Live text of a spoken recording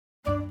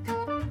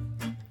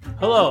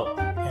Hello,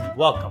 and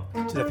welcome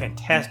to the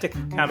Fantastic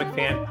Comic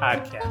Fan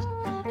Podcast.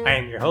 I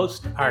am your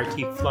host,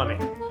 R.T.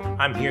 Fleming.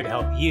 I'm here to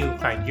help you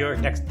find your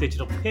next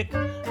digital pick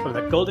from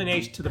the golden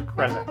age to the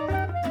present.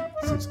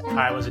 Since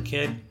I was a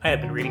kid, I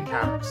have been reading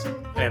comics,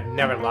 and I have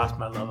never lost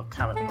my love of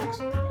comic books.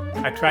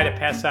 I try to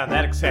pass on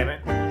that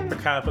excitement for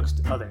comic books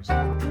to others,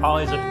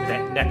 always looking for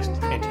that next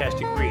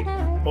fantastic read,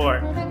 or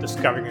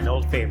discovering an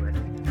old favorite.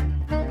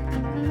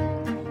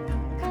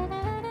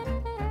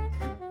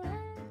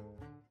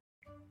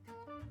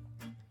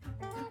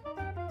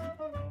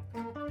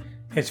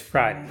 It's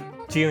Friday,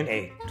 June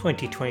 8th,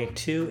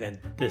 2022, and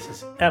this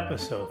is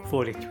episode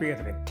 43 of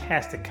the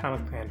Fantastic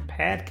Comic Fan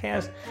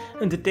Podcast,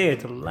 and today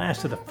is the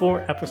last of the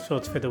 4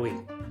 episodes for the week.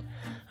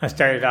 I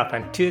started off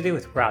on Tuesday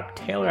with Rob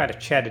Taylor out of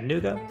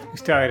Chattanooga, who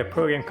started a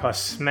program called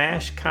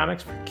Smash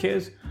Comics for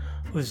Kids,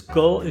 whose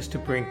goal is to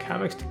bring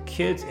comics to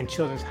kids in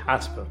children's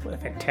hospitals with a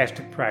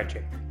fantastic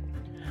project.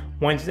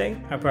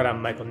 Wednesday, I brought on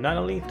Michael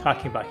Nunnally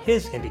talking about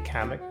his indie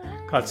comic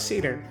called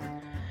Cedar.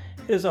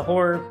 It is a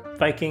horror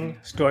Viking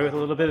story with a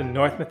little bit of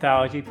Norse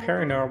mythology,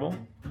 paranormal,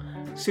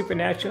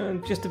 supernatural,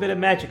 and just a bit of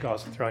magic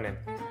also thrown in.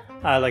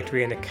 I liked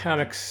reading the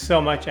comics so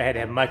much I had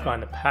to have Michael on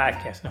the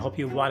podcast, and I hope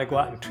you want to go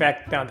out and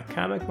track down the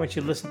comic once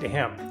you listen to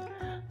him.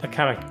 The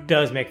comic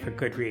does make for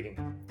good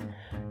reading.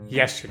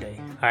 Yesterday,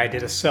 I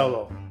did a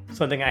solo,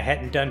 something I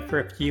hadn't done for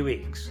a few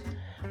weeks.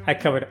 I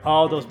covered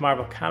all those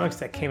Marvel comics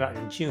that came out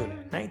in June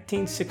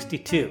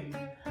 1962,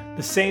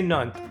 the same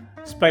month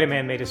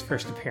Spider-Man made his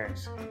first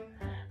appearance.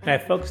 And I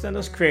focused on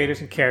those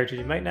creators and characters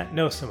you might not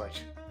know so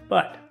much,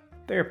 but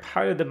they're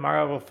part of the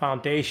Marvel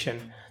Foundation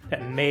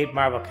that made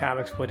Marvel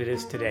Comics what it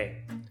is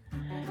today.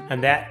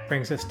 And that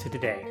brings us to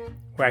today,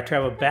 where I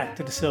travel back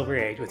to the Silver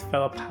Age with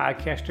fellow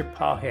podcaster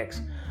Paul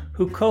Hicks,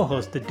 who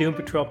co-hosts the Doom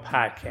Patrol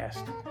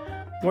podcast.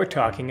 We're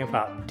talking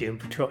about Doom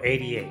Patrol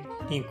 88,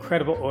 the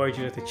incredible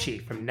origin of the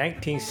Chief from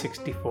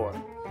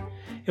 1964.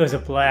 It was a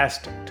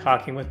blast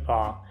talking with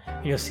Paul,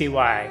 and you'll see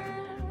why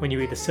when you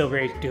read the Silver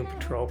Age Doom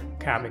Patrol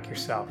comic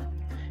yourself.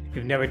 If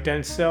you've never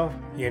done so,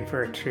 you're in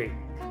for a treat.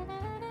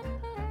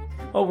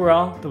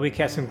 Overall, the week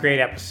has some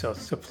great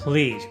episodes, so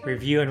please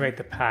review and rate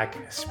the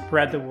podcast,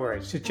 spread the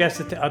word,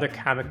 suggest it to other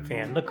comic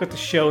fans, look at the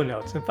show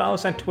notes, and follow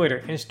us on Twitter,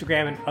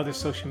 Instagram, and other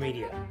social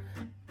media.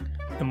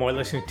 The more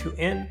listeners tune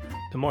in,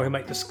 the more you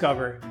might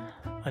discover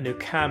a new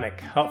comic,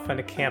 help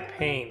fund a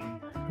campaign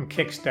from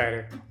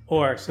Kickstarter,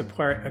 or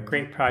support a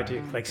great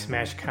project like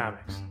Smash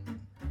Comics.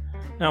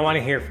 Now I want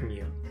to hear from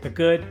you. The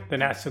good, the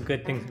not so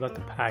good things about the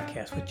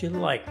podcast, what you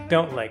like,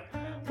 don't like,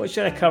 what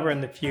should I cover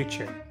in the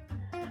future?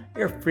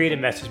 You're free to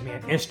message me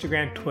on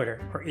Instagram, Twitter,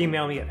 or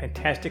email me at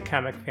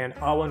fantasticcomicfan,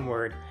 all one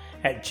word,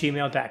 at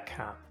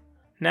gmail.com.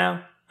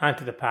 Now, on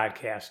to the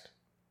podcast.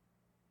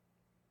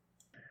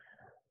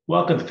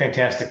 Welcome to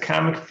Fantastic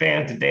Comic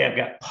Fan. Today I've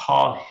got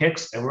Paul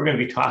Hicks, and we're going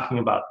to be talking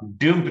about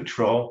Doom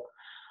Patrol.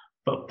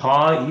 But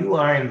Paul, you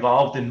are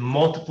involved in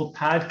multiple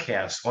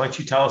podcasts. Why don't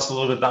you tell us a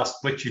little bit about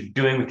what you're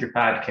doing with your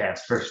podcast,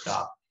 first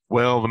off?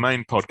 Well, the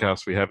main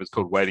podcast we have is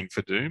called Waiting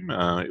for Doom.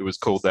 It was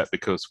called that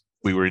because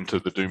we were into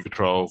the Doom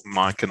Patrol,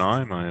 Mike and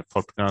I, my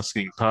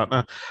podcasting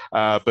partner.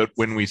 But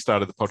when we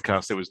started the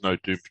podcast, there was no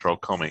Doom Patrol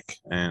comic.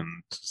 And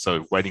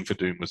so Waiting for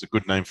Doom was a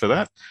good name for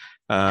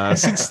that.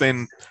 Since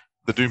then,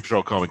 the Doom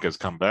Patrol comic has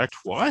come back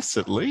twice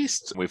at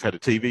least. We've had a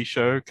TV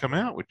show come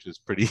out, which is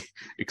pretty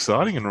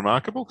exciting and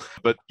remarkable.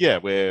 But yeah,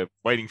 we're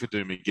waiting for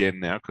Doom again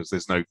now because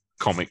there's no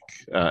comic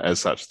as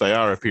such. They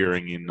are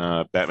appearing in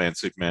Batman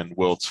Superman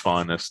World's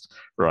Finest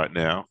right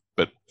now.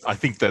 But I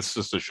think that's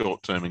just a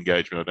short-term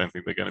engagement. I don't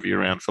think they're going to be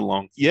around for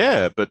long.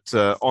 Yeah, but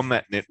on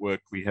that network,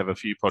 we have a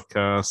few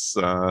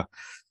podcasts.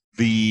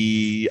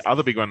 The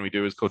other big one we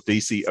do is called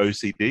DC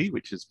OCD,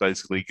 which is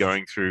basically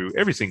going through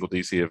every single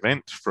DC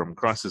event from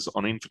Crisis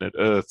on Infinite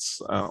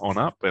Earths on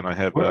up, and I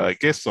have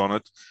guests on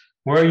it.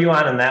 Where are you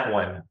on that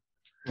one?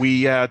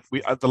 We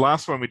the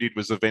last one we did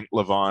was Event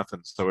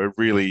Leviathan, so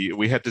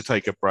we had to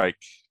take a break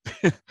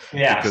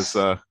because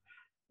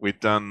we'd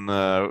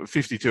done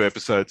 52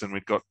 episodes and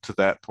we'd got to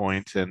that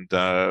point, and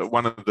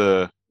one of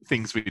the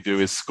things we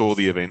do is score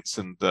the events,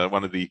 and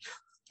one of the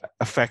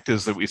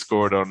factors that we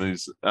scored on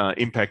is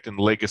impact and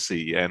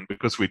legacy, and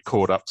because we'd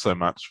caught up so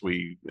much,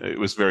 it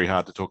was very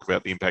hard to talk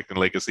about the impact and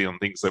legacy on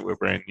things that were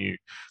brand new.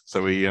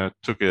 So we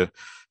took a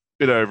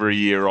bit over a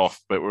year off,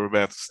 but we're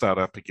about to start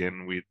up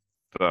again with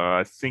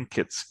I think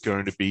it's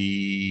going to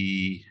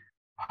be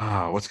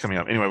what's coming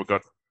up. Anyway, we've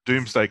got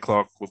Doomsday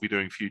Clock. We'll be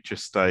doing Future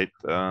State,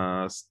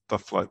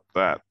 stuff like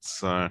that.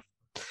 So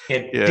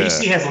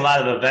DC has a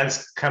lot of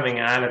events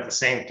coming on at the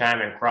same time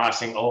and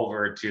crossing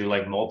over to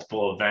like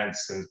multiple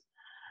events and.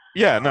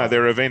 Yeah, no,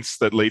 there are events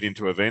that lead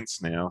into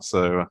events now.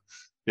 So,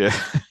 yeah,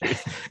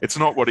 it's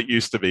not what it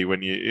used to be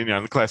when in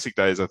the classic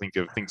days, I think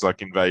of things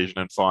like Invasion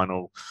and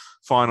Final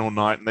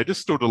Night, and they just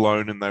stood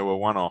alone and they were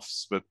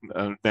one-offs. But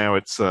now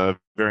it's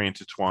very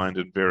intertwined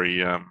and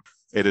very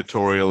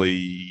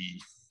editorially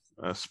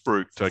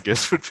spruiked, I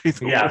guess would be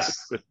the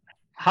word.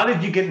 how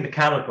did you get into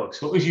comic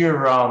books? What was your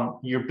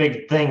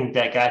big thing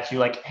that got you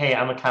like, hey,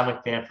 I'm a comic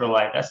fan for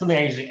life? That's something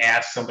I usually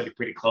ask somebody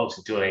pretty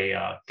close to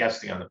a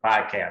guesting on the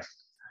podcast.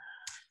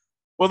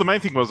 Well, the main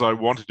thing was I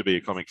wanted to be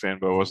a comic fan,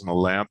 but I wasn't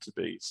allowed to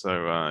be. So,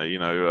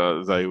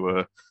 they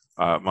were.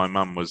 My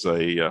mum was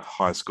a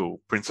high school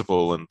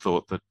principal and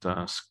thought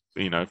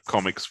that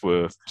comics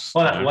were.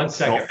 Hold on 1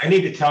 second. I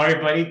need to tell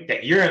everybody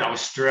that you're in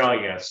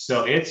Australia,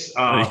 so it's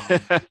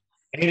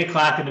 8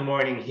 o'clock in the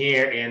morning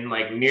here and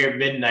like near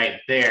midnight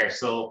there.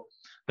 So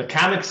the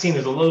comic scene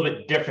is a little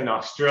bit different in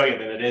Australia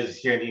than it is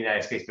here in the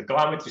United States. But go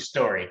on with your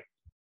story.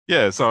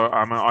 Yeah, so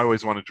I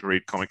always wanted to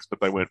read comics, but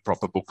they weren't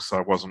proper books, so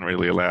I wasn't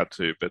really allowed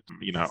to. But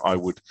I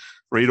would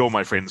read all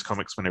my friends'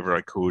 comics whenever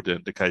I could,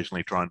 and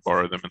occasionally try and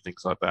borrow them and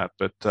things like that.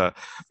 But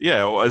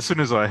as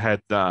soon as I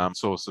had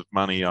source of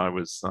money, I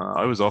was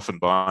often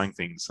buying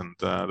things, and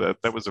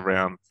that was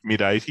around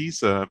mid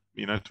 '80s,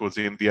 towards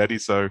the end of the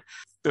 '80s. So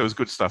there was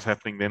good stuff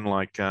happening then,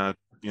 like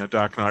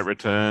Dark Knight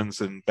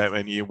Returns and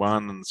Batman Year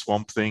One and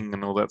Swamp Thing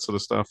and all that sort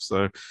of stuff.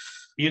 So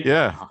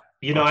yeah.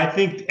 I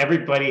think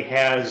everybody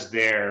has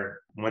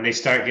when they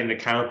start getting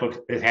into comic books,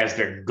 it has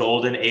their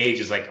golden age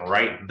is like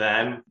right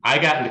then. I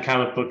got into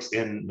comic books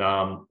in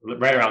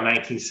right around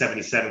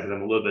 1977 because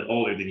I'm a little bit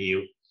older than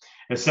you.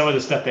 And some of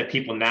the stuff that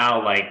people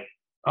now like,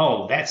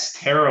 oh, that's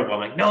terrible. I'm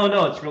like,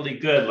 no, it's really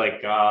good.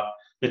 Like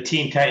the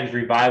Teen Titans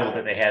revival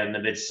that they had in the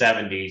mid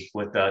 70s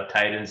with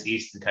Titans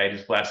East and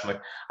Titans West. I'm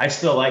like, I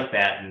still like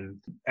that. And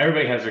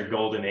everybody has their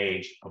golden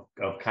age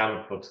of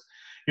comic books.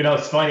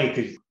 It's funny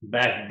because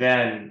back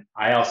then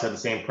I also had the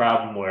same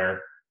problem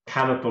where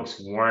comic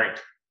books weren't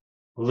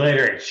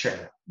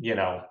literature.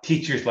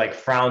 Teachers like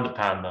frowned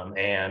upon them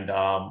and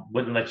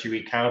wouldn't let you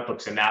read comic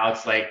books. And now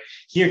it's like,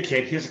 here,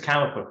 kid, here's a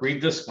comic book.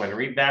 Read this one,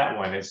 read that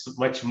one. It's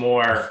much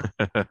more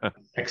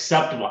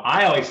acceptable.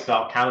 I always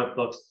felt comic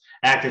books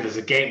acted as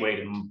a gateway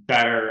to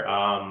better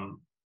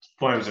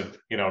forms of,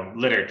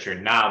 literature,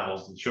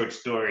 novels and short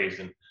stories.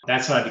 And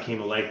that's how I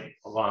became a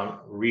lifelong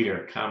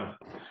reader of comics.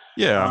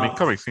 Yeah, I mean,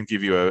 comics can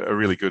give you a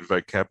really good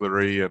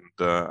vocabulary and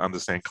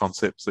understand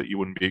concepts that you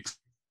wouldn't be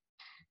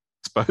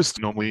exposed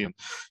to normally. And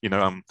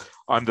I'm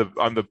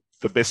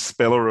the best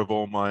speller of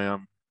all my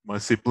my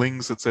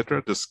siblings,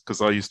 etc. Just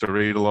because I used to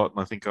read a lot,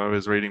 and I think I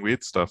was reading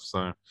weird stuff.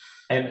 So,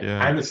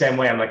 yeah. I'm the same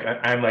way. I'm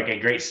like a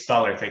great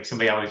speller. It's like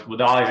somebody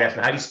would always ask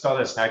me, "How do you spell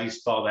this? How do you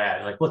spell that?"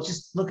 And like, well,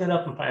 just look it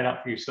up and find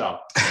out for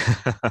yourself.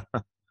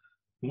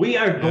 We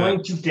are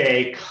going to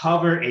today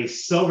cover a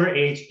Silver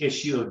Age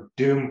issue of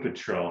Doom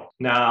Patrol.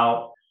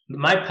 Now,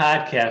 my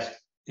podcast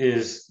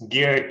is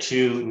geared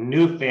to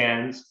new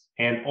fans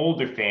and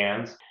older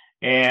fans.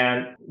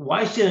 And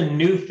why should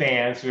new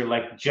fans who are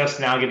like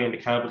just now getting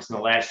into comic books in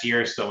the last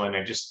year or so and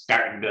they're just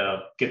starting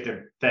to get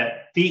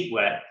their feet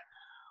wet,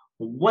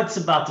 what's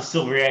about the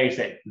Silver Age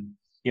that,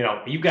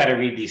 you've got to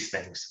read these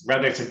things?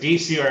 Whether it's a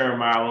DC or a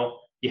Marvel,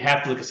 you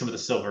have to look at some of the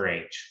Silver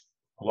Age.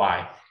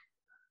 Why?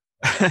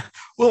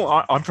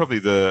 Well, I'm probably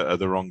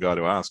the wrong guy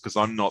to ask because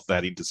I'm not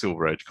that into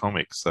Silver Age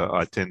comics.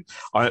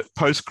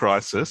 Post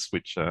Crisis,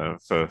 which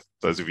for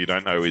those of you who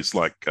don't know is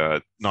like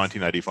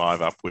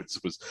 1985 upwards,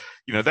 was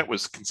that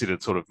was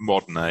considered sort of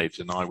modern age,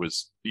 and I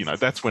was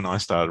that's when I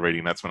started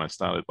reading. That's when I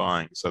started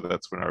buying. So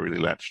that's when I really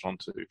latched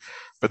onto.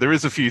 But there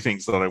is a few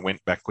things that I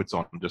went backwards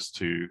on just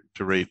to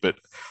read. But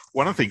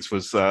one of the things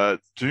was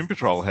Doom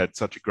Patrol had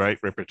such a great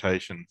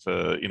reputation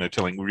for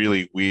telling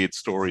really weird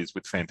stories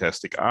with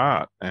fantastic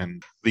art,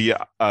 and the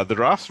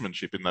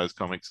draftsmanship in those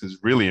comics is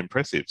really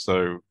impressive.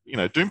 So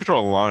Doom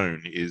Patrol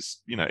alone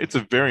is it's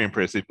a very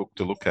impressive book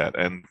to look at,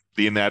 and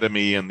the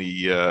anatomy and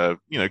the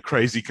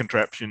crazy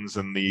contraptions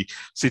and the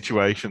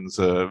situations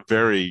are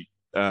very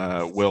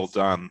well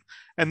done,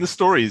 and the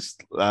stories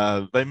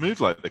they move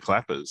like the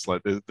clappers.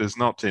 Like there's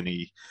not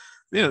any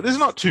there's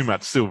not too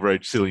much Silver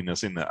Age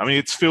silliness in there. I mean,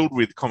 it's filled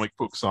with comic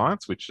book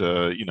science, which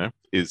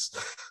is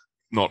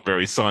not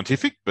very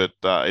scientific, but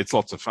it's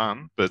lots of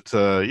fun. But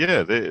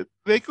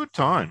they're good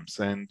times,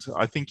 and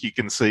I think you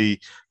can see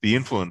the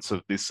influence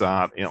of this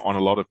art on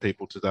a lot of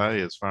people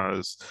today. As far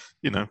as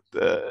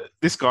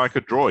this guy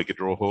could draw. He could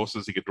draw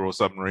horses. He could draw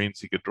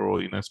submarines. He could draw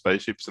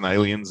spaceships and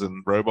aliens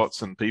and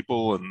robots and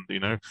people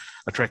and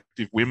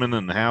attractive women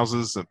and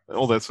houses and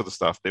all that sort of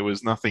stuff. There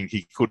was nothing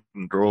he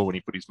couldn't draw when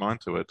he put his mind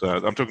to it.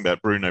 I'm talking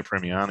about Bruno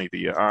Premiani,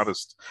 the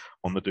artist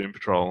on the Doom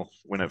Patrol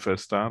when it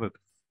first started.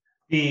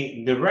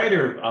 The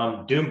writer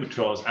of Doom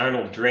Patrol is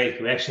Arnold Drake,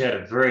 who actually had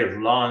a very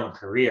long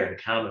career in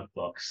comic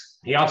books.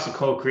 He also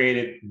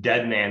co-created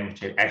Deadman,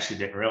 which I actually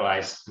didn't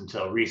realize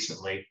until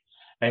recently.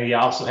 And he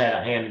also had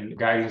a hand in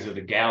Guardians of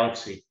the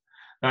Galaxy.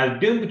 Now, the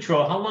Doom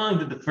Patrol, how long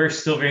did the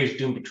first Silver Age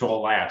Doom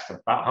Patrol last?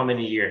 About how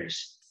many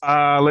years?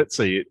 Let's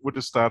see. It would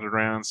have started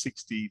around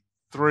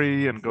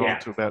 63 and gone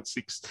to about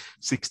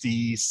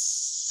 69,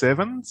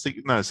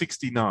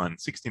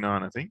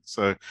 69, I think.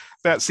 So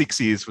about 6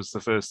 years was the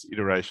first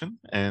iteration.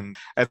 And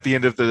at the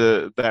end of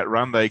that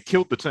run, they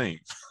killed the team.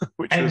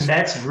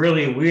 That's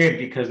really weird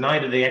because not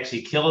only did they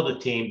actually kill the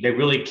team, they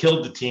really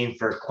killed the team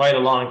for quite a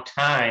long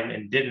time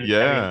and didn't.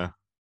 Yeah.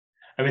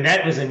 I mean,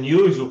 that was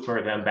unusual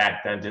for them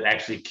back then to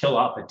actually kill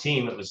off a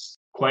team. It was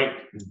quite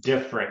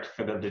different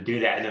for them to do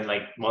that. And then,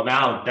 like, well,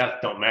 now death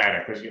don't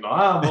matter because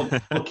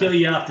we'll kill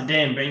you off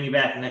today and bring you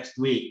back next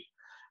week.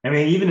 I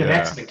mean, even the Yeah.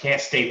 Mexican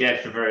can't stay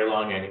dead for very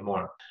long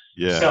anymore.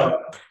 Yeah.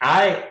 So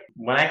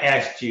when I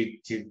asked you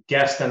to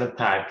guest on the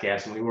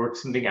podcast and we worked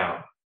something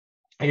out,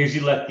 I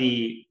usually let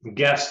the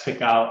guests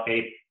pick out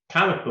a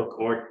comic book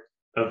or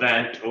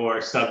event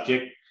or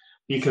subject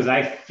because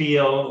I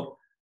feel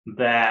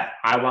that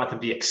I want to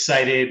be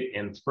excited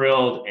and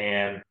thrilled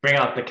and bring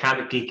out the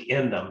comic geek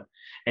in them.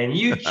 And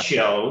you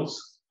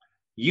chose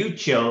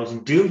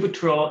Doom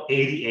Patrol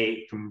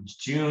 88 from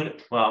June,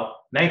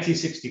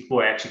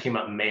 1964, actually came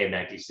out in May of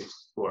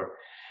 1964.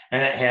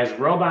 And it has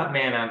Robot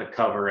Man on the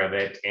cover of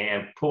it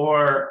and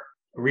poor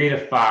Rita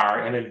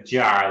Farr in a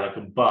jar like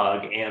a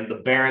bug and the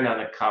Baron on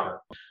the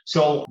cover.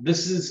 So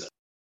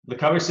the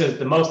cover says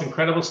the most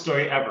incredible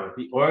story ever,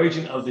 the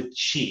origin of the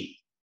Chief,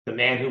 the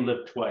man who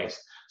lived twice.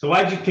 So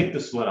why'd you pick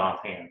this one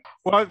offhand?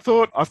 Well, I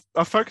thought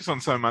I focused on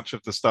so much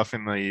of the stuff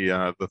in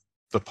the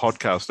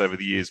podcast over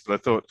the years, but I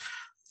thought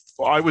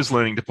I was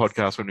learning to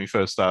podcast when we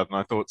first started, and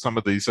I thought some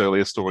of these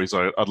earlier stories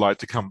I'd like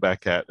to come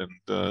back at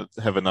and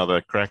have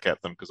another crack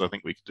at them because I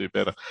think we could do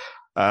better.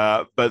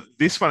 But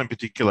this one in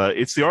particular,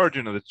 it's the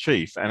origin of the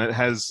Chief, and it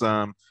has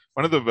one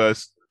of the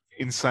most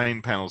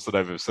insane panels that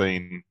I've ever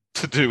seen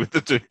to do with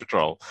the Doom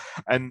Patrol.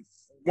 And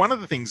one of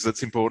the things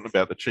that's important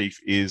about the Chief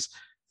is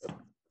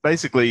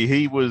basically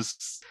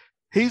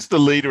he's the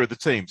leader of the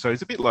team. So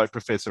he's a bit like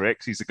Professor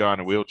X. He's a guy in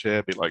a wheelchair,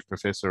 a bit like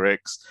Professor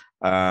X.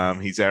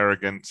 He's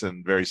arrogant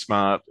and very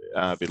smart,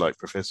 a bit like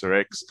Professor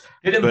X.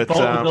 Didn't both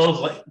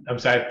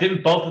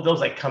of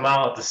those come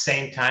out at the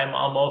same time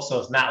almost? So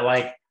it's not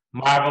like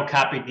Marvel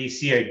copied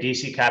DC or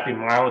DC copied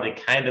Marvel. They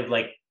kind of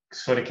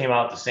sort of came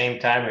out at the same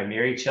time or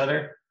near each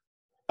other.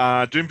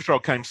 Doom Patrol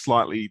came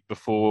slightly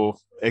before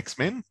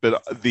X-Men,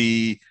 but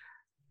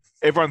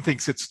everyone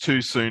thinks it's too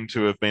soon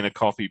to have been a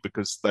copy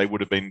because they would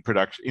have been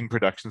in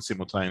production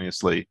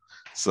simultaneously.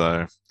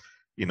 So,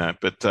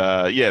 but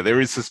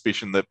there is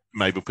suspicion that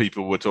maybe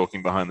people were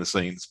talking behind the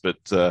scenes, but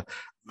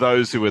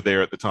those who were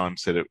there at the time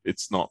said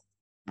it's not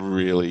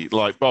really,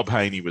 like Bob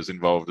Haney was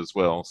involved as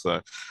well. So,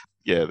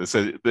 yeah,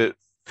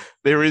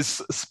 there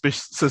is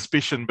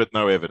suspicion, but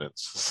no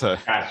evidence. So,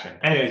 gotcha.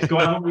 Anyways, go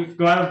on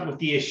with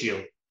the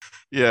issue.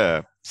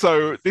 Yeah.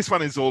 So this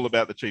one is all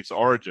about the Chief's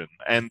origin,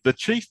 and the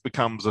Chief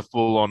becomes a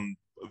full-on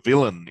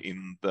villain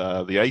in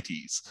the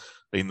 80s,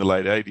 in the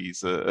late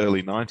 80s,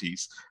 early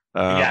 90s.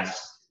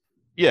 Yes.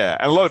 Yeah,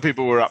 and a lot of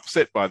people were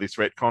upset by this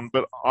retcon,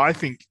 but I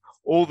think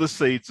all the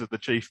seeds of the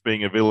Chief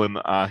being a villain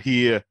are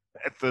here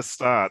at the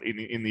start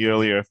in the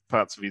earlier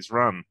parts of his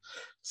run.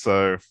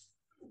 So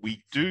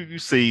we do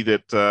see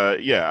that,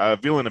 a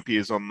villain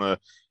appears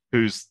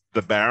who's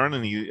the Baron,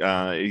 and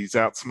he's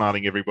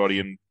outsmarting everybody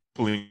and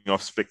pulling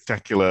off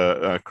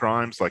spectacular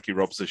crimes, like he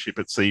robs a ship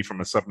at sea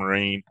from a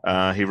submarine.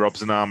 He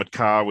robs an armored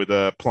car with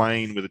a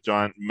plane with a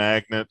giant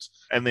magnet.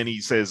 And then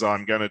he says,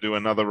 I'm going to do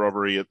another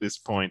robbery at this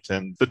point.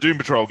 And the Doom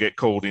Patrol get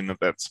called in at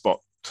that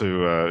spot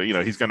to,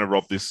 he's going to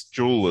rob this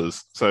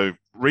jeweler's. So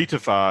Rita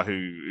Farr,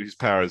 whose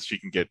power is she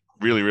can get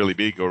really, really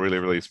big or really,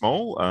 really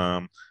small,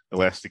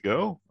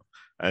 Elastigirl,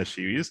 as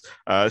she is,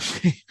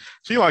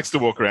 she likes to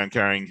walk around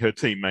carrying her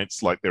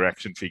teammates like they're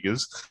action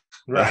figures.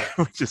 Right.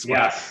 Which is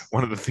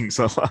one of the things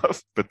I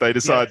love. But they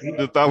decide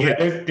that they'll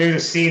there's a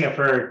scene of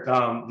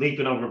her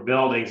leaping over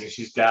buildings, and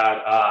she's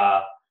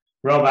got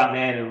Robot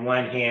Man in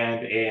one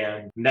hand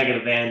and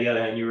Negative Man in the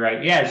other hand. You're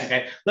right. Yeah, she's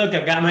like, look,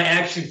 I've got my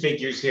action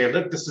figures here.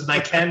 Look, this is my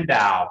Ken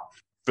doll.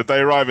 But they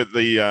arrive at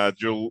the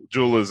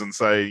jewelers and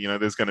say,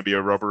 there's going to be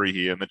a robbery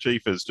here. And the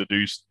Chief has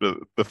deduced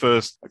the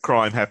first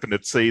crime happened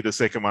at sea, the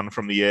second one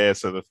from the air,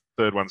 so the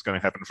third one's going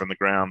to happen from the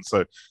ground.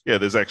 So, yeah,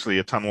 there's actually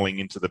a tunneling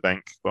into the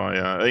bank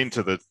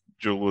into the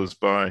jewelers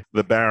by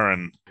the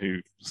Baron who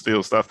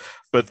steals stuff.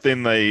 But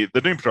then the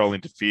Doom Patrol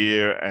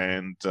interfere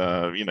and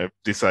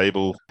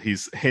disable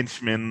his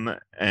henchmen,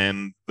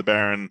 and the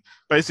Baron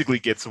basically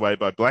gets away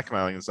by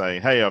blackmailing and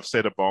saying, hey, I've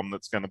set a bomb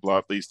that's going to blow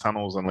up these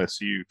tunnels. Unless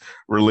you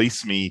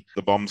release me,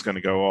 the bomb's going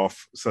to go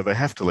off. So they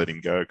have to let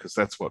him go because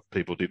that's what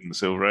people did in the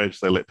Silver Age.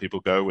 They let people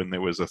go when there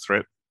was a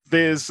threat.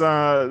 There's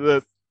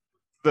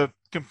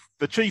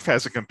the Chief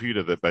has a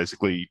computer that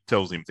basically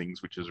tells him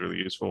things, which is really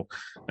useful,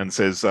 and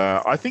says,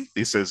 I think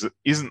this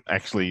isn't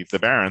actually the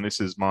Baron. This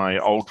is my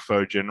old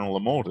foe, General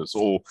Immortus,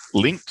 or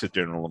linked to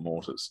General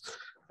Immortus.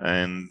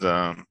 And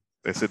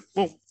they said,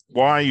 well,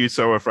 why are you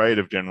so afraid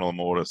of General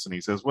Immortus? And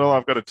he says, well,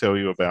 I've got to tell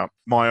you about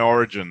my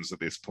origins at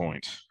this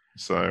point.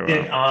 So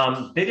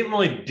they didn't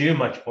really do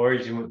much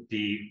origin with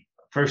the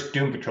first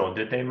Doom Patrol,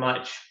 did they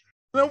much?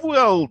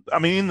 Well, I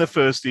mean, in the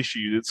first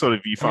issue, it's sort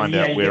of you find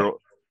out where...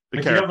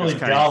 But you don't really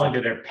delve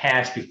into their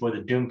past before the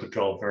Doom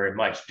Patrol very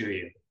much, do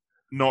you?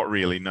 Not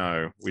really,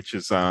 no. Which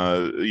is,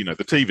 the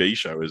TV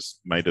show has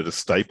made it a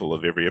staple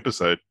of every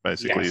episode,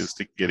 basically, Yes. is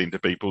to get into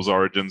people's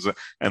origins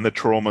and the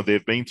trauma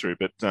they've been through.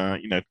 But,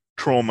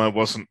 trauma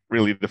wasn't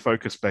really the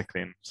focus back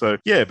then. So,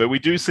 yeah, but we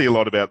do see a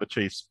lot about the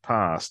Chief's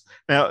past.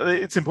 Now,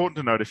 it's important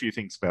to note a few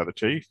things about the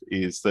Chief,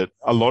 is that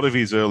a lot of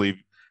his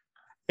early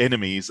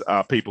enemies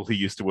are people he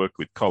used to work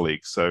with,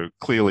 colleagues. So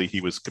clearly he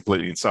was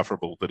completely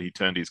insufferable that he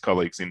turned his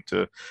colleagues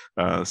into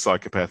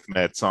psychopath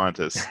mad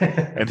scientists.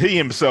 And he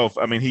himself,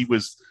 I mean, he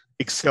was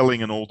excelling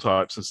in all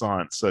types of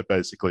science. So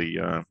basically,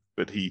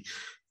 but he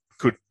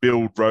could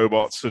build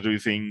robots to do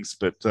things,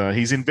 but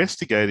he's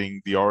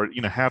investigating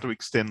how to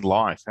extend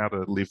life, how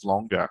to live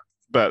longer.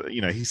 But,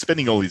 he's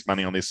spending all his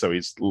money on this, so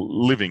he's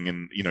living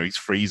and, he's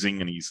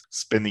freezing and he's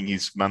spending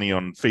his money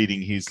on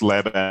feeding his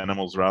lab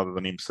animals rather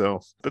than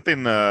himself. But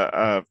then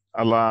a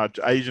large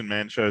Asian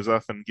man shows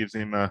up and gives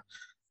him a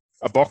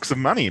box of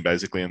money,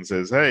 basically, and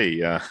says, hey,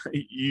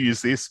 you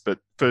use this, but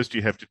first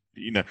you have to,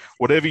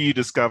 whatever you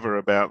discover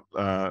about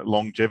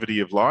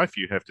longevity of life,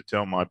 you have to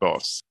tell my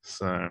boss.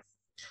 So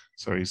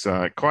he's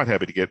quite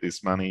happy to get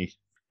this money.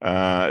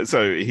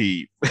 So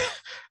he,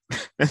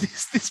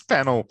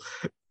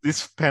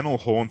 this panel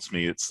haunts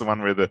me. It's the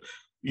one where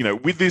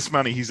with this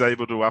money, he's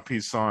able to up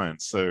his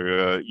science.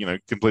 So,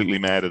 completely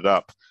mad it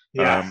up.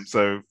 Yeah.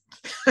 So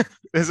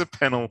there's a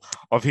panel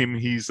of him.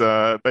 He's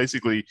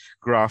basically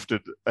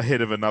grafted a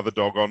head of another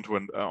dog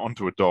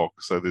onto a dog.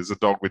 So there's a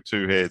dog with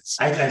two heads.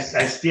 I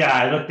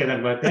looked at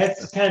him, but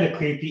that's kind of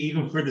creepy,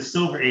 even for the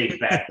Silver Age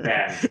back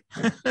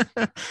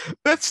then.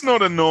 That's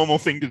not a normal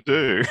thing to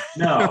do.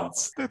 No,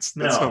 that's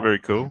not very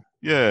cool.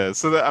 Yeah,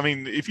 so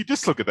if you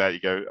just look at that, you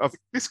go, "Oh,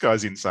 this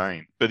guy's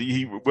insane." But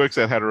he works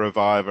out how to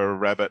revive a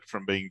rabbit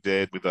from being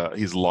dead with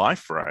his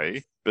life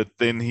ray. But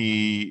then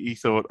he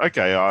thought,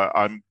 okay,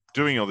 I'm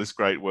doing all this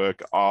great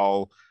work.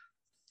 I've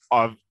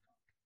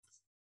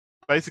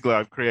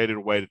created a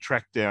way to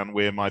track down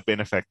where my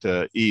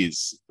benefactor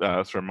is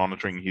through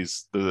monitoring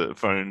the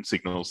phone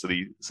signals that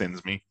he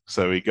sends me.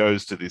 So he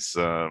goes to this.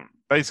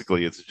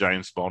 Basically, it's a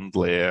James Bond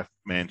lair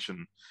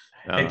mansion.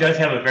 It does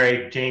have a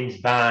very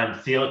James Bond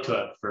feel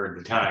to it for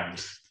the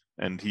times.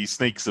 And he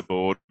sneaks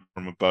aboard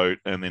from a boat,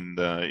 and then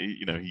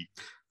he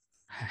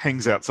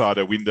hangs outside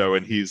a window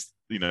and hears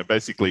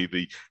basically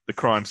the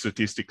crime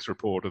statistics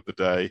report of the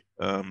day,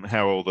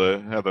 how all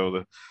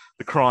the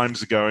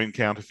crimes are going,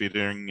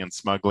 counterfeiting and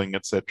smuggling,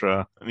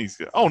 etc. And he's,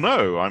 oh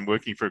no, I'm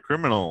working for a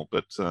criminal,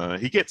 but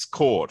he gets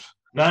caught.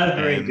 Not a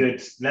very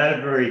good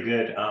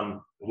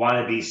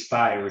wannabe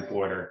spy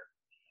reporter.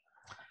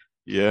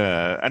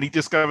 Yeah, and he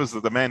discovers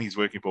that the man he's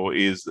working for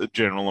is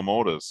General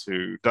Immortus,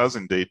 who does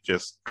indeed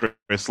just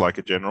dress like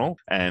a general,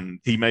 and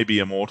he may be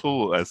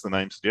immortal, as the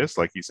name suggests.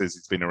 Like he says,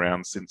 he's been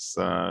around since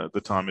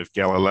the time of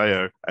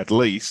Galileo, at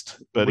least,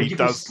 but he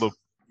does look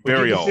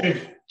very old.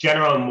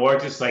 General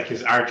Immortus like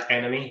his arch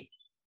enemy?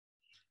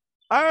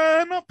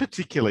 Not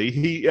particularly.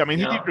 He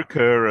did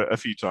recur a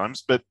few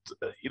times, but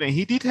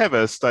he did have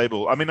a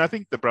stable. I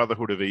think the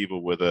Brotherhood of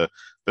Evil were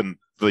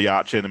the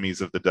arch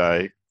enemies of the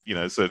day.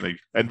 Certainly,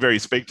 and very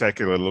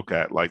spectacular to look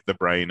at, like the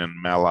Brain and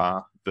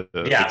Malar, the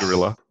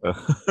gorilla.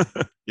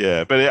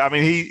 Yeah, but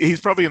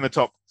he's probably in the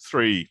top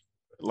three.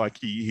 Like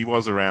he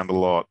was around a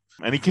lot,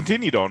 and he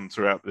continued on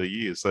throughout the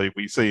years. So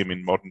we see him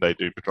in modern day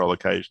Doom Patrol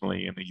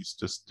occasionally, and he's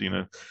just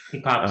he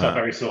pops up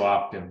every so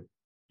often.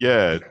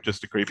 Yeah,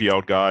 just a creepy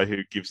old guy who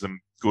gives them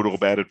good or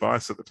bad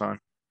advice at the time.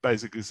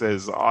 Basically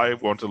says, I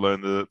want to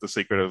learn the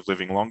secret of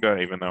living longer,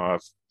 even though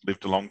I've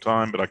lived a long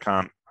time, but I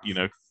can't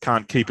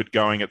keep it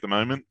going at the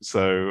moment.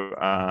 So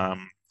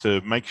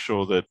to make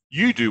sure that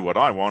you do what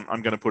I want,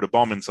 I'm going to put a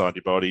bomb inside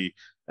your body,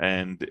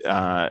 and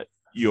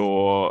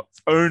your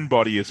own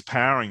body is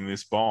powering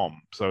this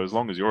bomb. So as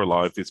long as you're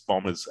alive, this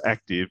bomb is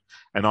active,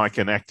 and I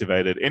can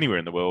activate it anywhere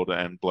in the world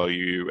and blow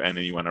you and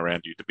anyone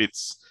around you to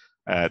bits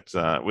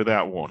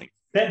without warning.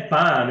 That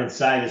bomb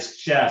inside his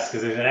chest,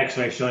 because there's an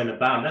x-ray showing the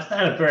bomb, that's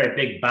not a very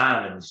big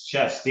bomb in his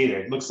chest either.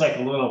 It looks like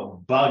a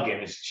little bug in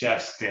his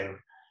chest, and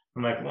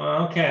I'm like,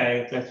 well,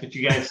 okay, if that's what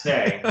you guys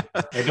say.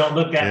 They don't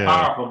look that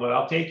powerful, but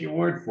I'll take your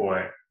word for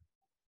it.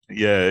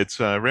 Yeah, it's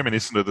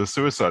reminiscent of the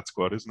Suicide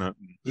Squad, isn't it?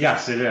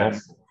 Yes, it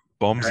is.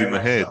 Bombs very in the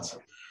heads. So.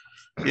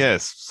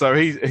 Yes. So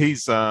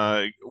he's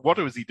what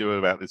does he do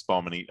about this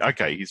bomb? And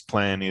his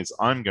plan is,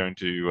 I'm going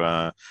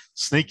to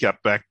sneak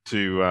up back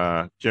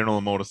to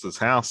General Immortus's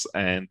house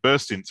and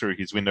burst in through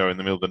his window in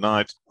the middle of the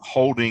night,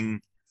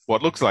 holding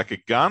what looks like a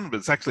gun, but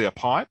it's actually a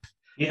pipe.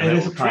 Yeah, it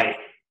is a pipe.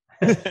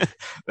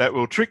 That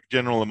will trick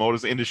General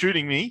Immortus into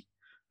shooting me.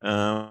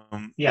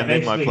 And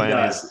then my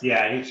plan is,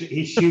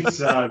 he shoots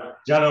General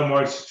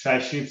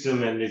Immortus, shoots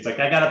him, and he's like,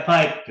 I got a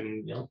pipe,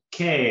 and that'll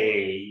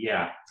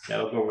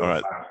go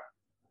real far.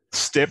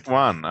 Step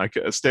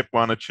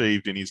one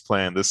achieved in his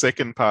plan. The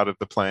second part of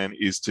the plan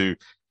is to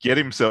get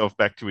himself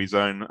back to his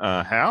own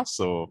house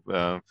or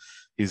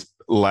his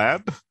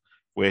lab,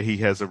 where he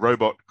has a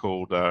robot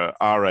called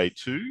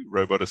RA2,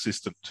 Robot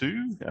Assistant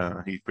 2.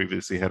 He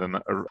previously had an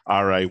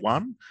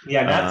RA1.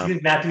 Yeah,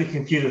 not to be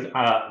confused with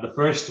the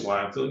first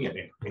one. So,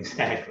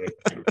 exactly.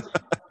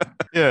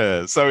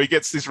 Yeah, so he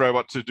gets this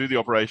robot to do the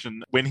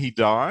operation. When he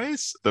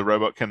dies, the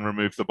robot can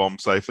remove the bomb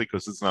safely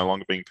because it's no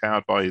longer being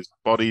powered by his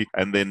body,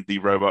 and then the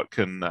robot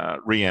can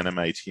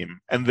reanimate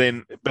him. And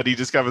then, but he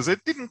discovers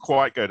it didn't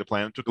quite go to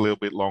plan. It took a little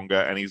bit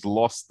longer, and he's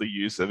lost the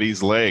use of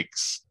his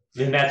legs.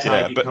 Then that's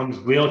how he becomes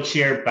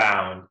wheelchair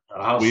bound.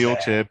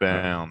 Wheelchair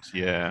bound,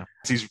 yeah.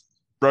 He's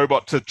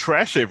robot to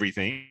trash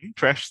everything,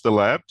 trash the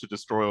lab to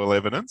destroy all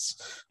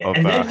evidence of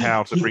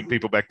how to bring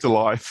people back to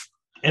life.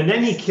 And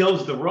then he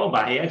kills the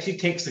robot. He actually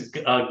takes a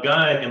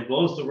gun and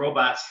blows the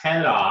robot's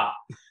head off,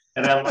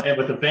 and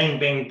with a bang,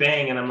 bang,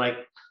 bang. And I'm like,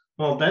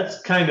 well,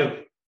 that's kind of.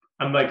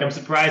 I'm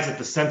surprised that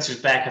the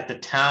censors back at the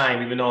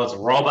time, even though it's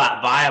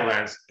robot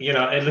violence,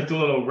 it looked a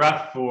little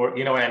rough for,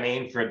 you know what I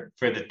mean, for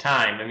the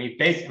time. I mean,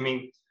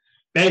 basically,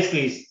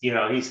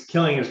 he's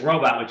killing his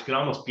robot, which could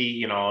almost be,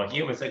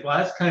 human. It's like, well,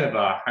 that's kind of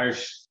a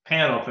harsh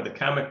panel for the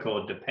comic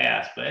code to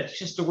pass, but it's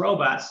just a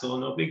robot, so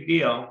no big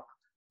deal.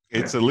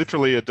 It's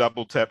literally a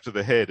double tap to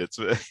the head. It's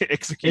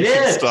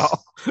execution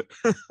style.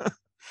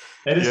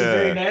 It is a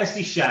very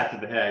nasty shot to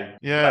the head.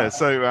 Yeah,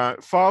 so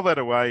file that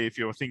away if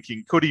you're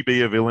thinking, could he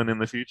be a villain in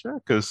the future?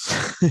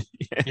 Because,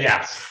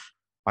 yes.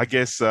 I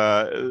guess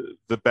the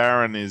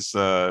Baron is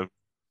up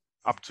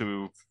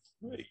to,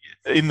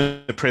 in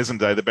the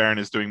present day, the Baron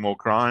is doing more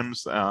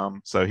crimes.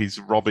 So he's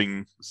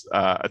robbing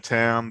a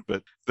town,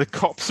 but the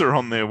cops are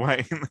on their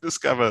way and they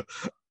discover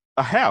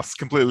a house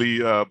completely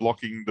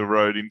blocking the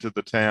road into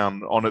the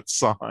town on its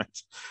side.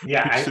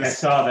 Yeah, I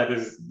saw that.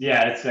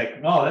 It's like,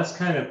 well, that's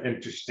kind of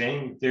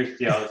interesting. There's,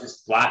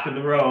 just blocking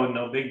the road,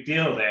 no big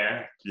deal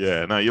there.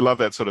 Yeah, no, you love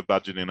that sort of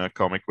budget in a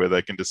comic where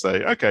they can just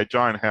say, okay,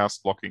 giant house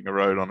blocking a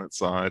road on its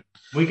side.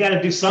 We got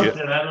to do something.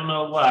 Yeah. I don't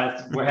know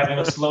what. We're having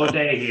a slow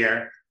day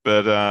here.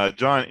 But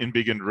giant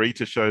embiggened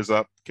Rita shows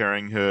up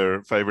carrying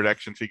her favorite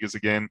action figures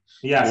again.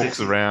 Yeah,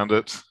 walks around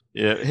it.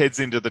 Yeah, heads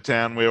into the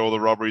town where all the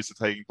robberies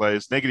are taking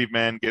place. Negative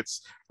Man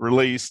gets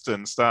released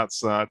and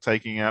starts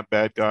taking out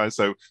bad guys.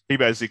 So he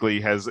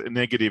basically has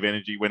negative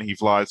energy. When he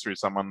flies through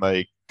someone,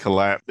 they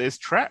collapse. There's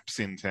traps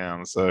in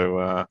town.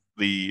 So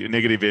the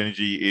negative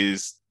energy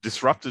is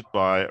disrupted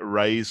by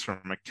rays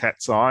from a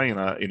cat's eye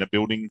in a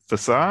building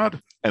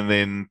facade. And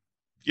then,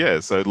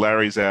 so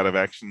Larry's out of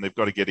action. They've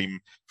got to get him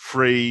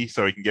free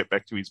so he can get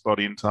back to his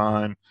body in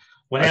time.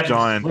 What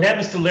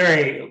happens to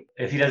Larry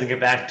if he doesn't get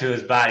back to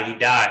his body? He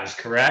dies,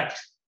 correct?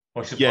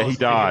 Yeah, he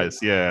dies.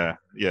 Yeah.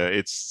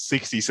 It's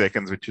 60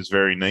 seconds, which is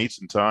very neat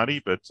and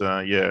tidy. But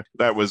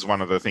that was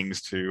one of the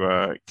things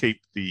to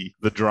keep the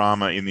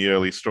drama in the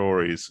early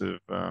stories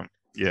of.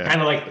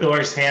 Kind of like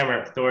Thor's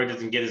hammer. If Thor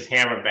doesn't get his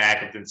hammer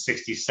back within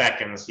 60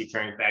 seconds, he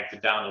turns back to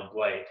Donald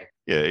Blake.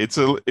 Yeah, it's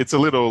a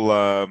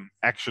little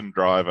action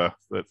driver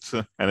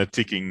and a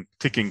ticking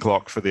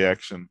clock for the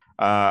action.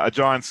 A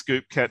giant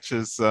scoop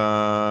catches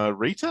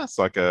Rita. It's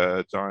like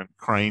a giant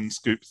crane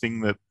scoop thing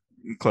that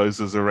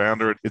closes around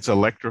her. It's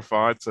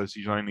electrified, so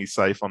she's only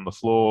safe on the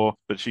floor,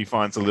 but she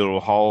finds a little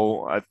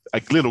hole,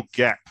 a little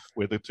gap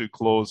where the two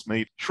claws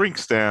meet,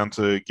 shrinks down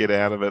to get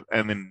out of it,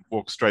 and then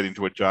walks straight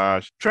into a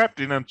jar, trapped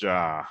in a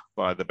jar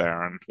by the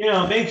Baron.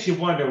 It makes you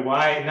wonder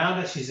why, now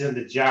that she's in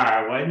the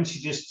jar, why didn't she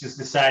just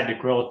decide to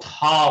grow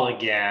tall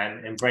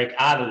again and break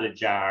out of the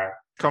jar?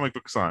 Comic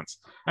book science.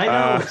 I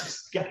know.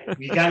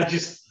 You got to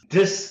just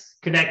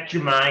disconnect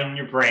your mind and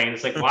your brain.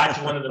 It's like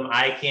watching one of them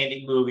eye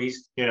candy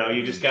movies.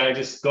 You just got to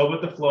just go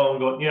with the flow and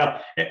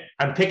go,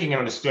 I'm picking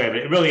on the story, but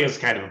it really is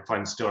kind of a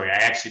fun story. I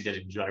actually did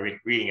enjoy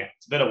reading it.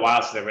 It's been a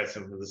while since I read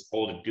some of this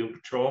older Doom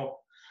Patrol.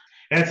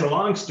 And it's a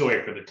long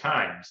story for the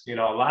times. A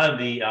lot of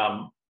the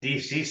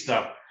DC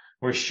stuff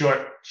were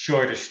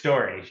shorter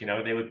stories.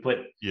 They would put,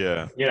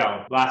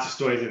 lots of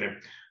stories in there.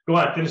 Go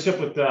on, finish up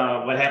with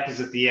what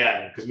happens at the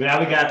end. Because now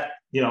we got,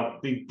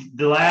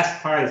 the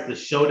last part is the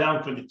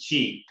showdown for the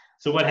chief.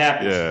 So what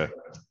happens? Yeah.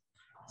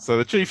 So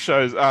the chief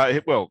shows,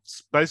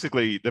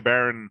 basically the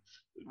Baron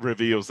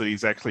reveals that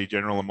he's actually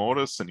General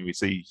Immortus, and we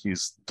see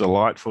his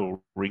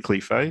delightful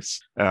wrinkly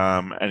face.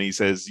 And he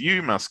says,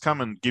 you must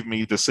come and give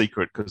me the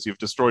secret because you've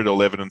destroyed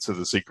all evidence of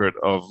the secret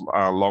of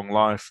our long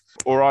life,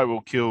 or I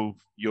will kill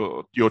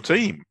your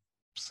team.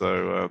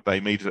 So they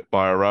meet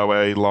by a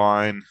railway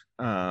line.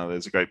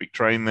 There's a great big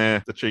train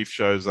there. The chief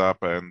shows up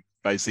and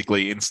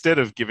basically, instead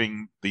of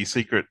giving the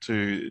secret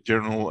to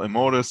General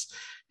Immortus,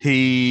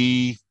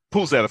 he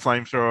pulls out a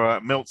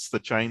flamethrower, melts the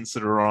chains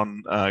that are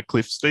on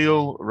Cliff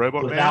Steele,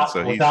 Robot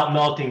Man. Without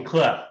melting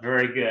Cliff.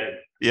 Very good.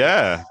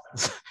 Yeah.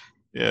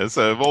 Yeah,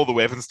 so of all the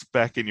weapons to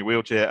pack in your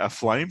wheelchair, a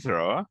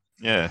flamethrower.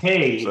 Yeah.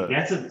 Hey,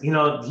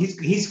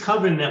 he's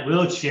covering that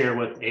wheelchair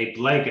with a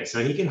blanket,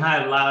 so he can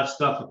hide a lot of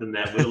stuff within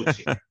that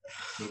wheelchair.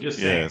 I'm just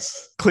saying.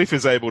 Yes. Cliff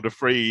is able to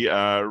free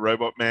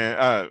Robot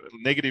Man,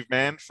 Negative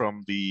Man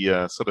from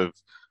the sort of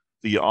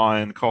the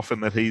iron coffin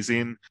that he's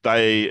in.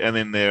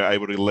 Then they're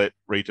able to let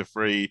Rita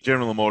free.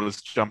 General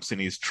Immortus jumps in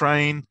his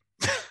train.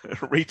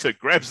 Rita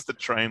grabs the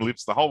train,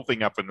 lifts the whole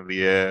thing up into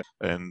the air,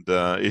 and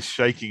is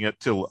shaking it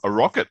till a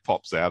rocket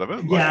pops out of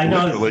it. Yeah, like, I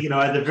know. literally.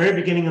 At the very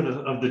beginning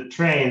of the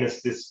train,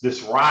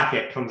 this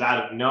rocket comes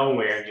out of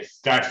nowhere and just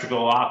starts to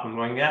go off. I'm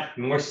going, yeah,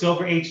 more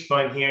Silver Age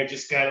fun here.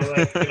 Just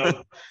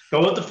gotta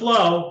go with the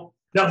flow.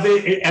 No, but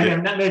I mean,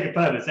 I'm not making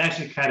fun of it. It's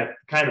actually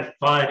kind of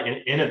fun and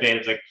innovative.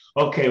 It's like,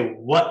 okay,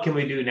 what can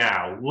we do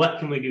now? What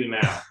can we do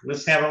now?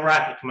 Let's have a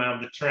rocket come out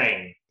of the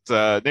train.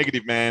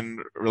 Negative Man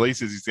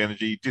releases his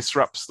energy,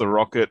 disrupts the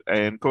rocket,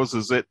 and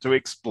causes it to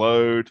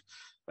explode.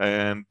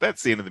 And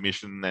that's the end of the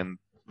mission. And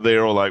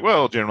they're all like,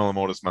 well, General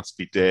Immortus must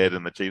be dead.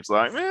 And the chief's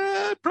like,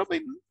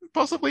 probably,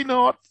 possibly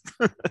not.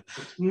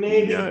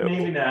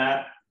 Maybe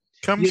not.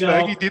 Comes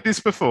back, he did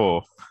this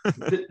before.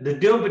 the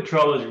Doom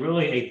Patrol is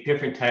really a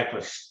different type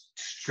of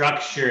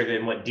structure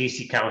than what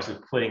DC Comics was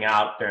putting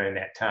out during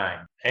that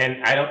time.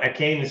 And I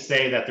can't even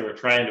say that they were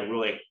trying to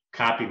really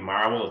copy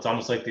Marvel. It's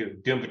almost like the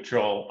Doom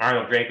Patrol,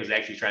 Arnold Drake was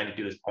actually trying to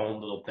do his own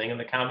little thing in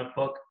the comic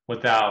book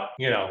without,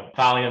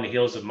 following on the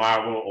heels of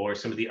Marvel or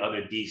some of the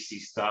other DC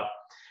stuff.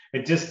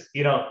 It just,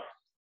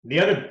 the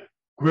other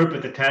group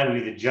at the time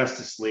would be the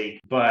Justice League,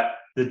 but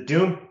the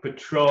Doom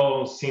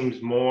Patrol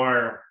seems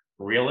more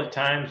real at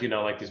times,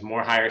 like there's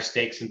more higher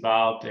stakes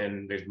involved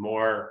and there's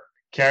more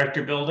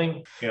character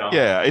building.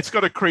 Yeah, it's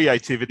got a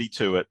creativity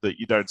to it that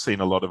you don't see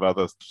in a lot of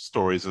other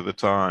stories of the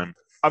time.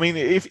 I mean,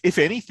 if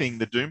anything,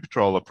 the Doom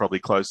Patrol are probably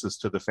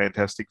closest to the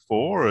Fantastic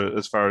Four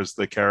as far as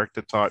the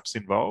character types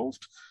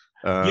involved.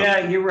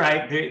 Yeah, you're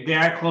right. They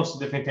are close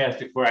to the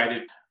Fantastic Four.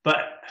 But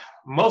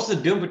most of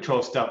the Doom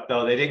Patrol stuff,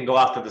 though, they didn't go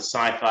off to the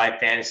sci-fi,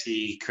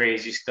 fantasy,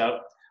 crazy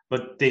stuff.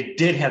 But they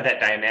did have that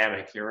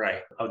dynamic. You're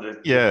right. Of the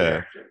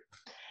character.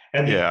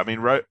 I mean,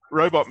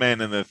 Robot Man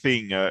and the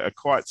Thing are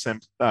quite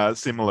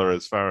similar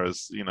as far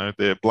as,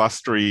 they're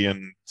blustery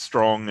and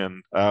strong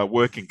and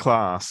working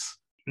class.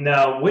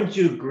 Now, wouldn't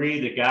you agree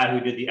the guy who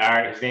did the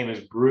art, his name is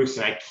Bruce,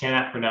 and I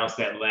cannot pronounce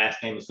that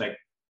last name. It's like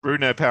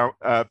Bruno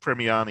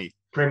Premiani.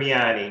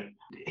 Premiani.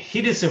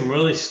 He did some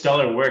really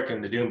stellar work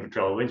in the Doom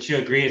Patrol. Wouldn't you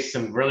agree? It's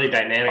some really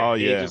dynamic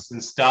pages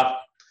and stuff.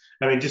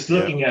 I mean, just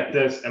looking at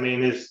this, I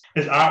mean, his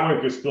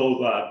artwork is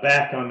full of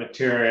background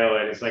material,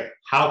 and it's like,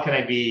 how can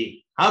I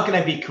be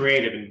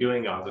creative in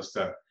doing all this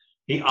stuff?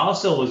 He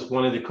also was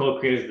one of the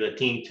co-creators of the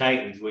Teen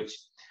Titans, which,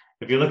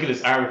 if you look at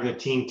his artwork in the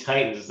Teen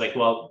Titans, it's like,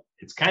 well,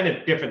 it's kind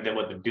of different than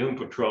what the Doom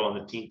Patrol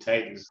and the Teen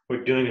Titans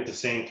were doing at the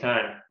same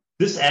time.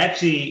 This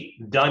actually,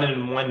 done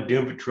in one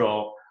Doom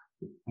Patrol,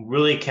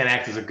 really can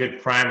act as a good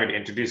primer to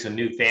introduce a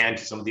new fan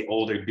to some of the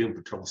older Doom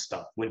Patrol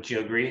stuff. Wouldn't you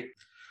agree?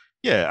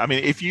 Yeah, I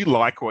mean, if you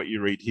like what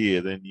you read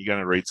here, then you're going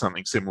to read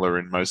something similar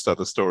in most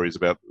other stories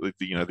about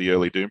the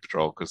early Doom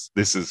Patrol, because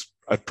this is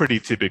a pretty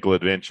typical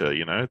adventure.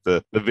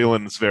 The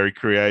villain's very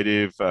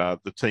creative.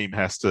 The team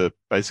has to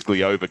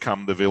basically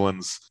overcome the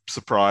villain's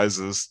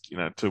surprises,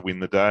 to win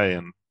the day.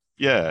 And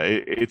yeah,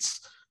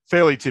 it's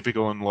fairly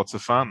typical and lots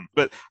of fun.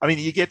 But I mean,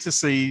 you get to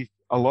see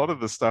a lot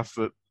of the stuff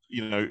that,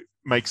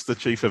 makes the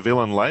chief a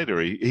villain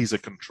later. He's a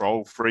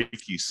control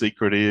freak. He's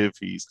secretive.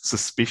 He's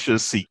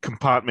suspicious. He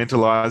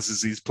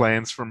compartmentalizes his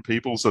plans from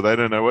people so they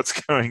don't know what's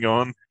going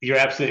on. You're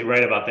absolutely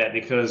right about that,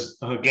 because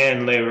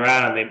again, later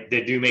on,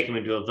 they do make him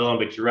into a villain,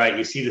 but you're right.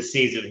 You see the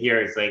seeds of here.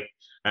 It's like,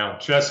 I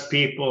don't trust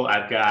people.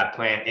 I've got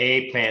plan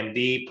A, plan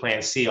B,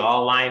 plan C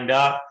all lined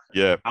up.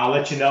 Yeah. I'll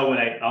let you know when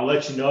I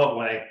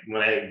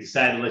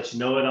decide to let you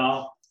know it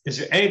all. Is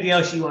there anything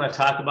else you want to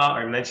talk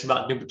about or mention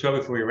about Doom Patrol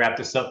before we wrap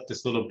this up,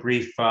 this little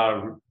brief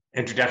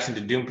introduction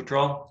to Doom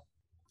Patrol?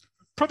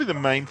 Probably the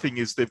main thing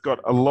is they've got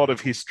a lot of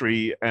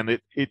history, and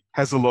it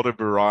has a lot of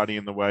variety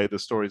in the way the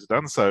stories are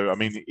done. So, I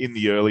mean, in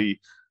the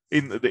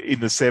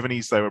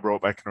 70s, they were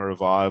brought back in a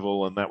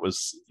revival, and that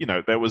was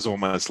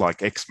almost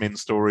like X-Men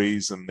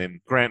stories. And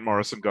then Grant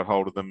Morrison got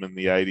hold of them in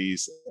the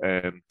 80s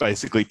and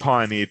basically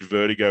pioneered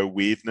Vertigo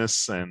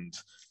weirdness and,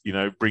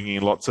 bringing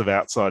in lots of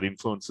outside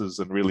influences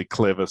and really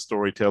clever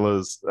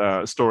storytelling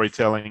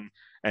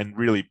and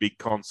really big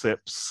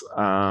concepts.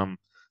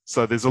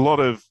 So there's a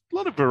lot of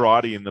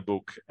variety in the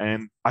book,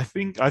 and I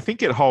think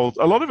it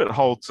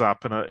holds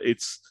up, and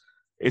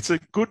it's a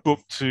good book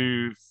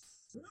to.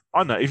 I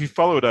don't know, if you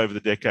follow it over the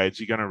decades,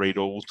 you're going to read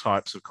all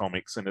types of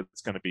comics, and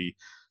it's going to be,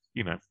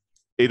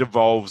 it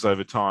evolves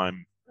over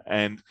time,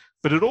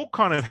 but it all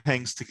kind of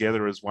hangs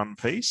together as one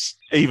piece.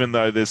 Even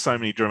though there's so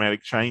many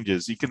dramatic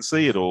changes, you can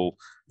see it all.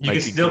 You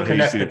can still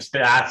connect the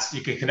dots.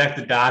 You can connect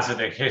the dots of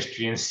their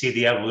history and see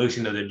the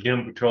evolution of the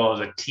Doom Patrol as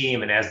a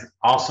team, and as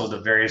also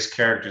the various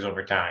characters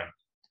over time.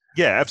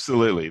 Yeah,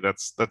 absolutely.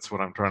 That's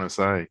what I'm trying to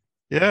say.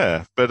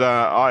 Yeah, but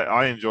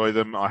I enjoy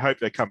them. I hope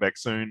they come back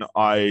soon.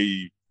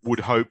 I would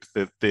hope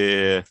that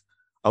they're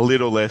a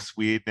little less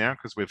weird now,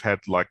 because we've had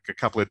like a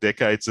couple of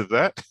decades of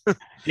that.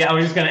 Yeah, I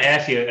was just going to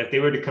ask you, if they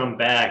were to come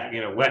back,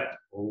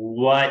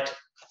 what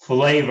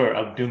flavor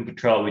of Doom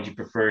Patrol would you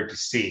prefer to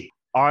see?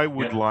 I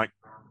would like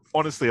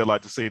honestly, I'd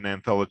like to see an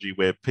anthology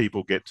where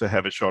people get to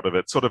have a shot of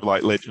it, sort of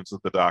like Legends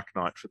of the Dark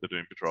Knight for the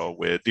Doom Patrol,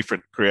 where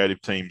different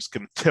creative teams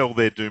can tell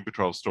their Doom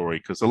Patrol story,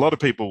 because a lot of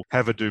people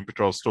have a Doom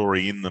Patrol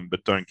story in them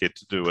but don't get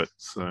to do it.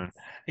 So,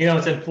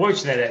 it's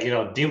unfortunate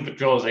that, Doom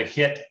Patrol is a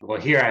hit,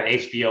 here on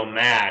HBO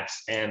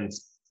Max, and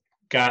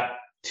got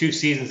 2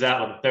 seasons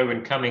out with the third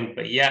one coming,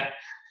 but yet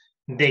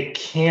they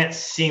can't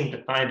seem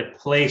to find a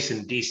place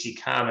in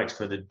DC Comics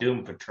for the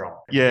Doom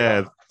Patrol.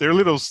 Yeah, they're a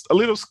little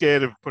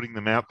scared of putting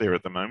them out there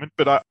at the moment,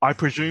 but I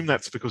presume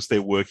that's because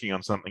they're working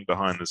on something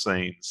behind the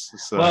scenes.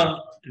 So.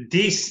 Well,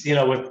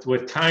 DC,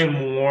 with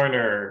Time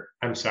Warner,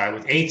 with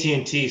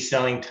AT&T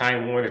selling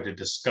Time Warner to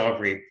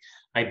Discovery,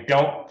 I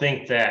don't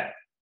think that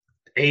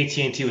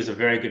AT&T was a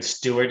very good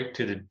steward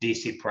to the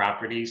DC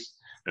properties.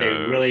 They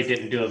really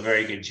didn't do a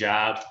very good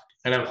job.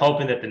 And I'm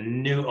hoping that the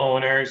new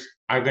owners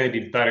are going to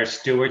be better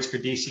stewards for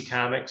DC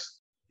Comics.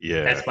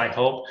 Yeah, that's my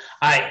hope.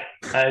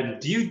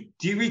 Do you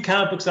read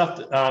comic books off?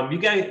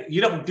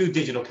 You don't do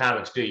digital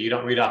comics, do you? You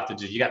don't read off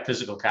you got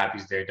physical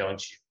copies there, don't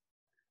you?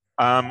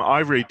 I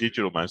read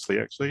digital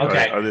mostly, actually.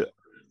 Okay.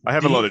 I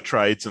have a lot of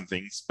trades and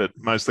things, but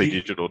mostly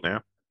digital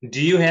now.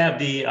 Do you have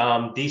the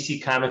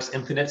DC Comics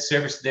Infinite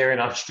service there in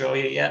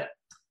Australia yet?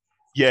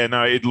 Yeah,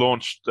 no, it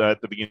launched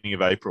at the beginning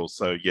of April,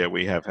 so yeah,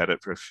 we have had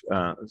it for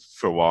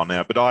a while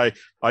now. But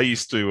I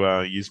used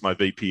to use my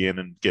VPN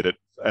and get it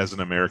as an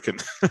American.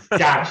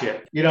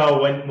 Gotcha.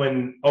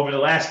 When over the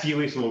last few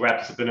weeks, we'll wrap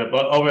this up in a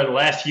but over the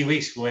last few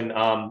weeks, when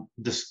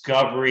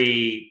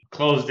Discovery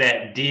closed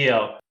that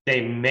deal,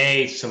 they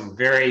made some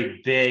very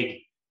big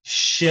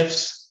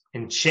shifts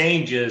and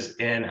changes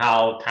in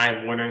how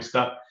Time Warner and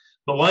stuff.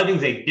 But one of the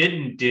things they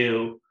didn't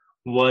do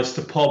was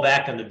to pull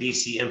back on the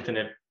DC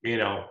Infinite.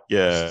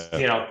 That's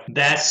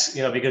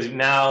because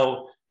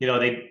now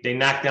they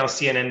knocked down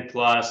CNN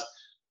Plus.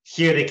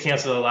 Here they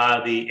canceled a lot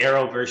of the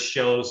Arrowverse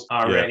shows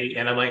already,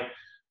 and I'm like,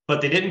 but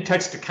they didn't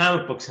touch the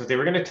comic books. If they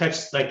were going to touch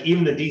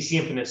even the DC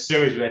Infinite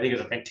series, which I think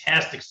is a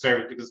fantastic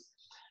service, because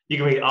you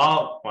can read not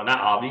all, but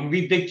you can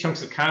read big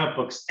chunks of comic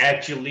books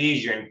at your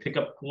leisure and pick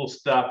up cool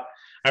stuff.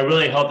 I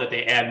really hope that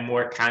they add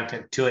more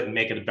content to it and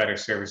make it a better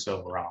service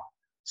overall.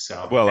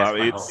 So,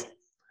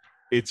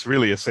 it's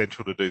really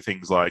essential to do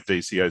things like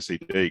DC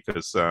OCD,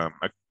 because a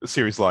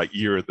series like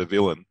Year of the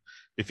Villain,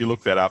 if you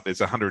look that up, there's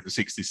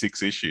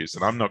 166 issues,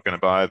 and I'm not going to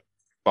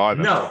buy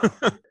them. No,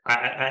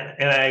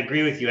 I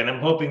agree with you, and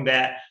I'm hoping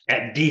that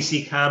at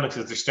DC Comics,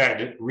 as they're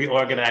starting to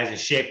reorganize and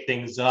shape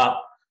things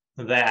up,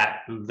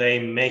 that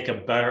they make a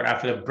better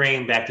effort of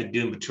bringing back the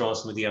Doom Patrol and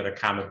some of the other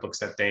comic books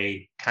that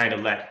they kind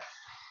of let,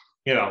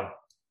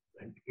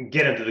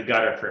 get into the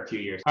gutter for a few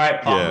years. All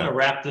right, Paul, I'm going to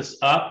wrap this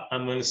up.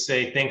 I'm going to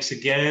say thanks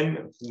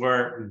again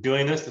for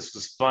doing this. This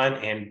was fun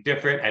and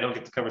different. I don't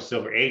get to cover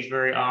Silver Age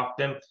very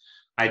often.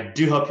 I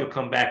do hope you'll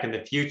come back in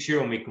the future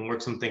and we can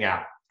work something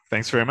out.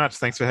 Thanks very much.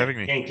 Thanks for having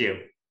me. Thank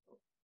you.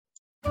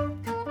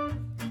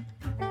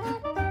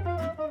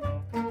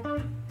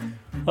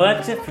 Well,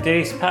 that's it for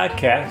today's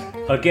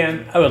podcast.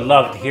 Again, I would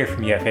love to hear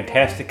from you at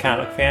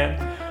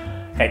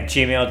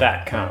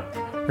fantasticcomic@gmail.com.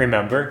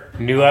 Remember,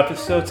 new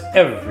episodes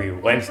every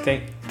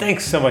Wednesday.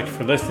 Thanks so much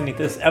for listening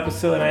to this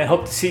episode, and I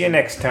hope to see you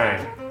next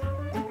time.